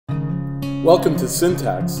Welcome to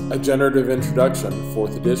Syntax, a Generative Introduction,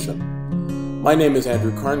 4th edition. My name is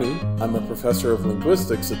Andrew Carnie. I'm a professor of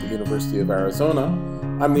linguistics at the University of Arizona.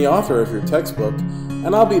 I'm the author of your textbook,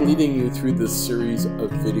 and I'll be leading you through this series of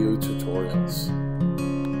video tutorials.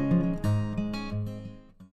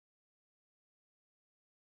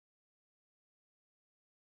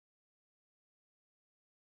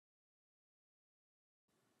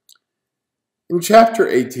 In Chapter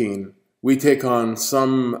 18, we take on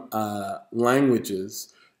some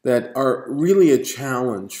languages that are really a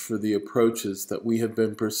challenge for the approaches that we have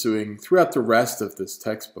been pursuing throughout the rest of this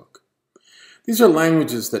textbook. These are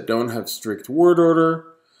languages that don't have strict word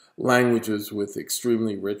order, languages with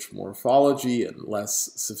extremely rich morphology and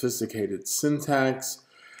less sophisticated syntax,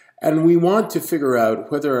 and we want to figure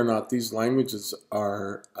out whether or not these languages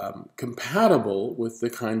are compatible with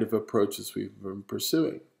the kind of approaches we've been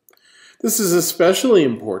pursuing. This is especially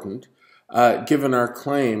important given our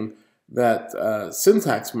claim that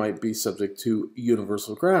syntax might be subject to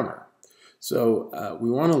universal grammar. So we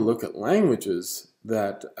want to look at languages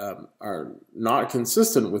that are not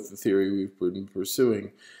consistent with the theory we've been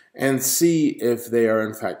pursuing and see if they are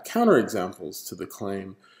in fact counterexamples to the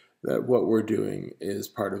claim that what we're doing is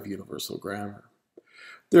part of universal grammar.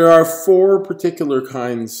 There are 4 particular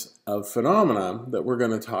kinds of phenomena that we're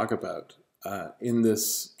going to talk about in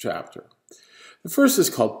this chapter. The first is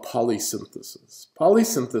called polysynthesis.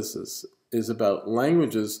 Polysynthesis is about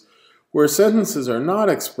languages where sentences are not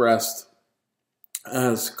expressed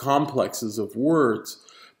as complexes of words,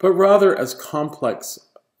 but rather as complexes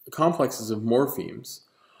of morphemes,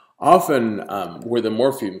 often where the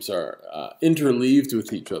morphemes are interleaved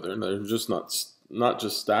with each other and they're just not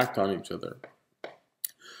just stacked on each other.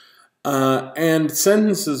 And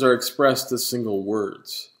sentences are expressed as single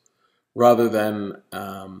words rather than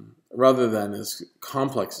as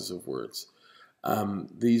complexes of words.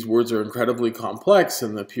 These words are incredibly complex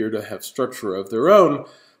and appear to have structure of their own,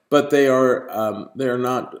 but they are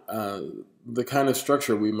not the kind of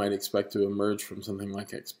structure we might expect to emerge from something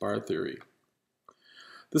like X-bar theory.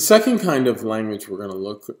 The second kind of language we're going to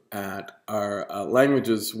look at are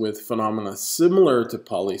languages with phenomena similar to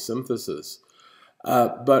polysynthesis,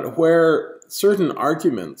 but where certain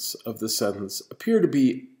arguments of the sentence appear to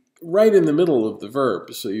be right in the middle of the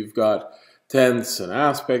verb. So you've got tense and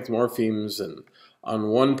aspect morphemes and on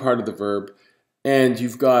one part of the verb, and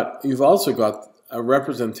you've also got a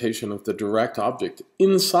representation of the direct object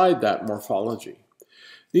inside that morphology.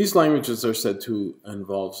 These languages are said to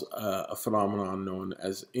involve a phenomenon known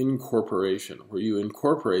as incorporation, where you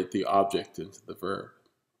incorporate the object into the verb.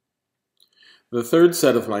 The third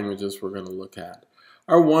set of languages we're going to look at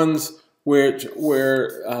are ones where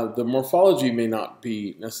the morphology may not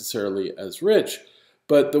be necessarily as rich,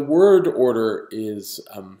 but the word order is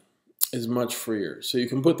much freer. So you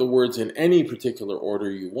can put the words in any particular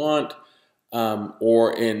order you want,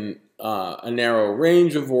 or in a narrow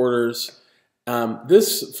range of orders.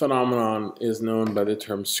 This phenomenon is known by the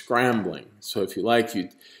term scrambling. So if you like,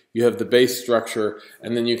 you have the base structure,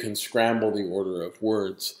 and then you can scramble the order of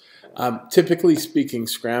words. Typically speaking,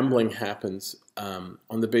 scrambling happens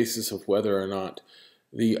on the basis of whether or not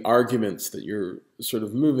the arguments that you're sort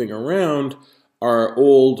of moving around are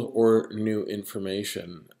old or new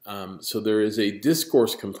information. So there is a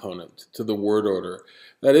discourse component to the word order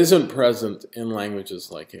that isn't present in languages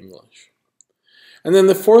like English. And then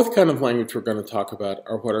the fourth kind of language we're going to talk about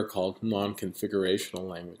are what are called non-configurational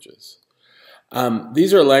languages.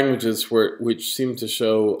 These are languages which seem to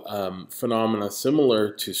show phenomena similar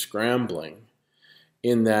to scrambling,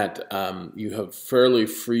 in that you have fairly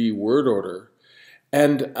free word order,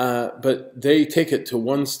 but they take it to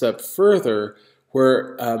one step further,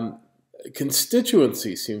 where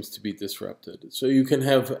constituency seems to be disrupted. So you can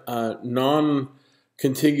have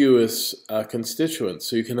non-contiguous constituents.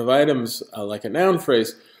 So you can have items like a noun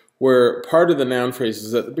phrase where part of the noun phrase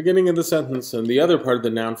is at the beginning of the sentence and the other part of the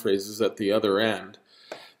noun phrase is at the other end.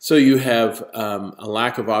 So you have a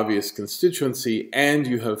lack of obvious constituency and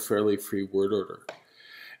you have fairly free word order.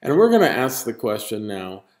 And we're going to ask the question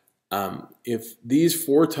now, if these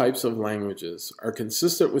 4 types of languages are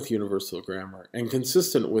consistent with universal grammar and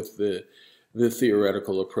consistent with the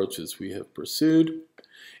theoretical approaches we have pursued.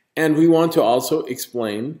 And we want to also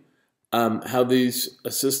explain how these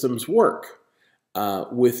systems work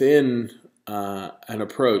within an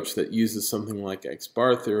approach that uses something like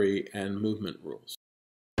X-bar theory and movement rules.